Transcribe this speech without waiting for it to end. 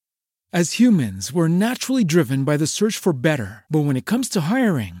As humans, we're naturally driven by the search for better. But when it comes to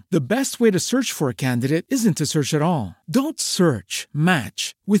hiring, the best way to search for a candidate isn't to search at all. Don't search,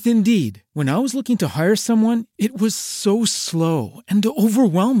 match with Indeed. When I was looking to hire someone, it was so slow and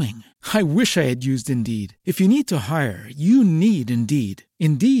overwhelming. I wish I had used Indeed. If you need to hire, you need Indeed.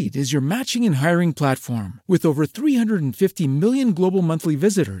 Indeed is your matching and hiring platform with over 350 million global monthly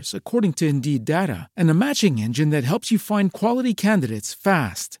visitors, according to Indeed data, and a matching engine that helps you find quality candidates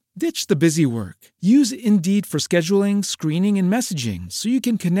fast. Ditch the busy work. Use Indeed for scheduling, screening, and messaging so you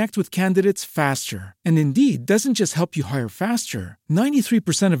can connect with candidates faster. And Indeed doesn't just help you hire faster.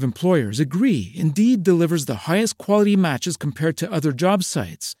 93% of employers agree Indeed delivers the highest quality matches compared to other job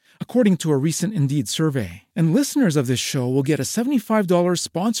sites, according to a recent Indeed survey. And listeners of this show will get a $75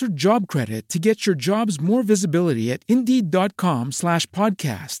 sponsored job credit to get your jobs more visibility at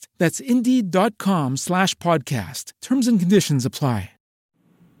Indeed.com/podcast. That's Indeed.com/podcast. Terms and conditions apply.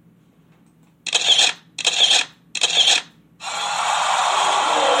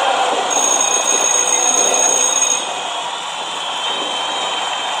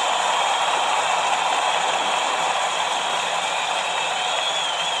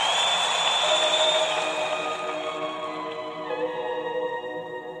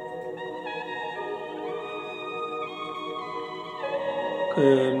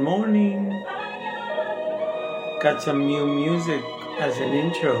 Good morning. Got some new music as an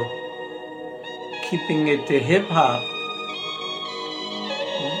intro. Keeping it to hip hop.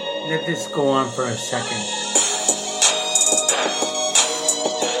 Let this go on for a second.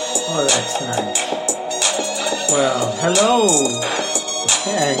 Oh, that's nice. Well, hello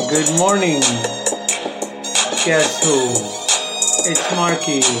and good morning. Guess who? It's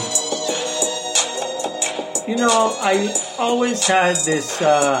Marky. You know, I always had this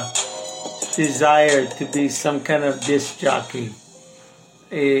desire to be some kind of disc jockey.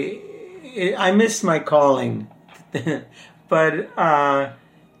 I miss my calling, but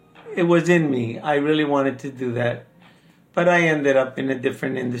it was in me. I really wanted to do that. But I ended up in a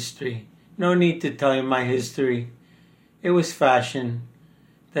different industry. No need to tell you my history. It was fashion.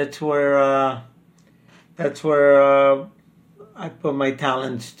 That's where I put my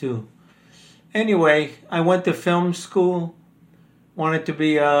talents to. Anyway, I went to film school, wanted to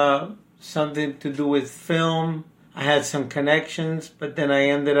be something to do with film. I had some connections, but then I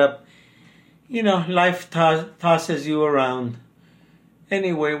ended up, life tosses you around.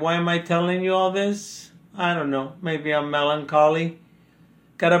 Anyway, why am I telling you all this? I don't know. Maybe I'm melancholy.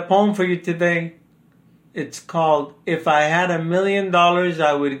 Got a poem for you today. It's called, If I Had $1 Million,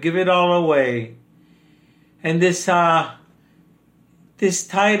 I Would Give It All Away. And this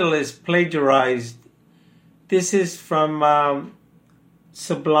title is plagiarized. This is from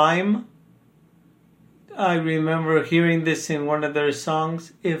Sublime. I remember hearing this in one of their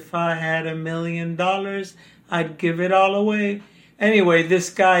songs. If I had $1 million, I'd give it all away. Anyway, this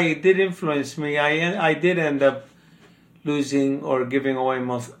guy did influence me. I did end up losing or giving away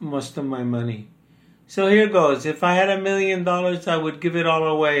most of my money. So here goes. If I had $1 million, I would give it all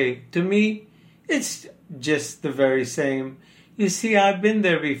away. To me, it's just the very same. You see, I've been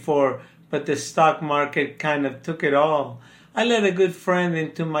there before, but the stock market kind of took it all. I let a good friend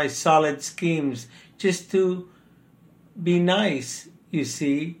into my solid schemes just to be nice, you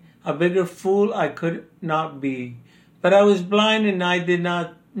see. A bigger fool I could not be. But I was blind and I did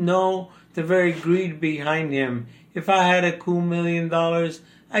not know the very greed behind him. If I had a cool $1 million,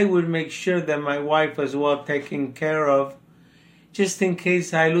 I would make sure that my wife was well taken care of, just in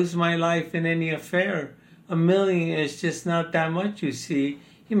case I lose my life in any affair. $1 million is just not that much, you see.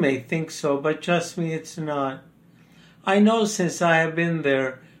 You may think so, but trust me, it's not. I know since I have been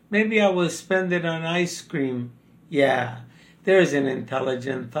there, maybe I will spend it on ice cream. Yeah, there's an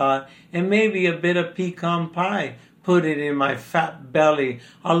intelligent thought. And maybe a bit of pecan pie. Put it in my fat belly,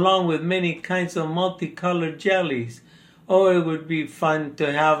 along with many kinds of multicolored jellies. Oh, it would be fun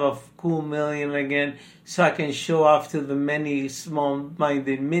to have a cool $1 million again, so I can show off to the many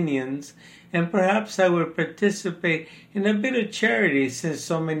small-minded minions. And perhaps I would participate in a bit of charity, since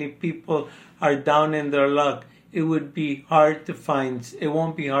so many people are down in their luck. It won't be hard to find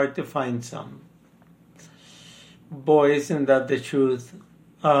some. Boy, isn't that the truth?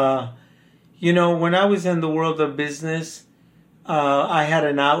 When I was in the world of business, I had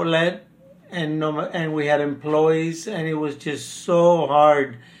an outlet, and we had employees, and it was just so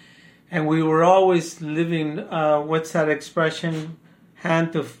hard. And we were always living, what's that expression?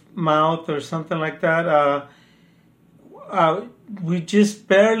 Hand to mouth or something like that. We just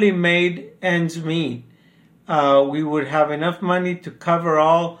barely made ends meet. We would have enough money to cover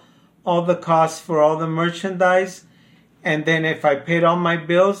all the costs for all the merchandise, And then if I paid all my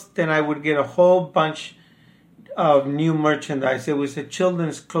bills, then I would get a whole bunch of new merchandise. It was a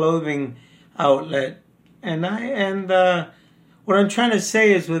children's clothing outlet. And what I'm trying to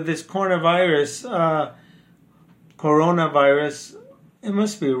say is with this coronavirus, it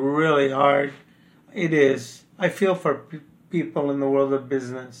must be really hard. It is. I feel for people in the world of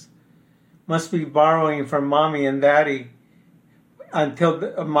business. Must be borrowing from mommy and daddy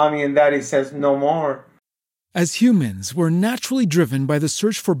until mommy and daddy says no more. As humans, we're naturally driven by the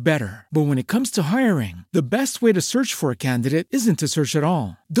search for better. But when it comes to hiring, the best way to search for a candidate isn't to search at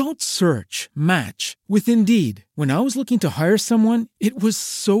all. Don't search, match with Indeed. When I was looking to hire someone, it was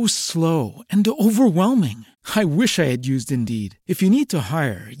so slow and overwhelming. I wish I had used Indeed. If you need to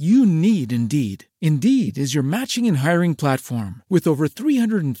hire, you need Indeed. Indeed is your matching and hiring platform with over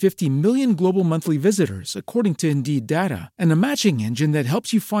 350 million global monthly visitors, according to Indeed data, and a matching engine that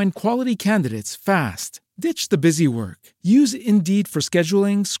helps you find quality candidates fast. Ditch the busy work. Use Indeed for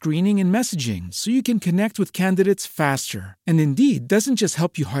scheduling, screening, and messaging so you can connect with candidates faster. And Indeed doesn't just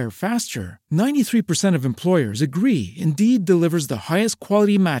help you hire faster. 93% of employers agree Indeed delivers the highest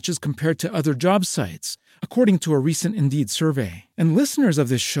quality matches compared to other job sites, according to a recent Indeed survey. And listeners of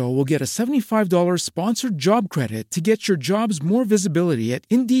this show will get a $75 sponsored job credit to get your jobs more visibility at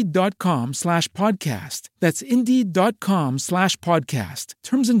Indeed.com/podcast. That's Indeed.com/podcast.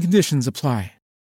 Terms and conditions apply.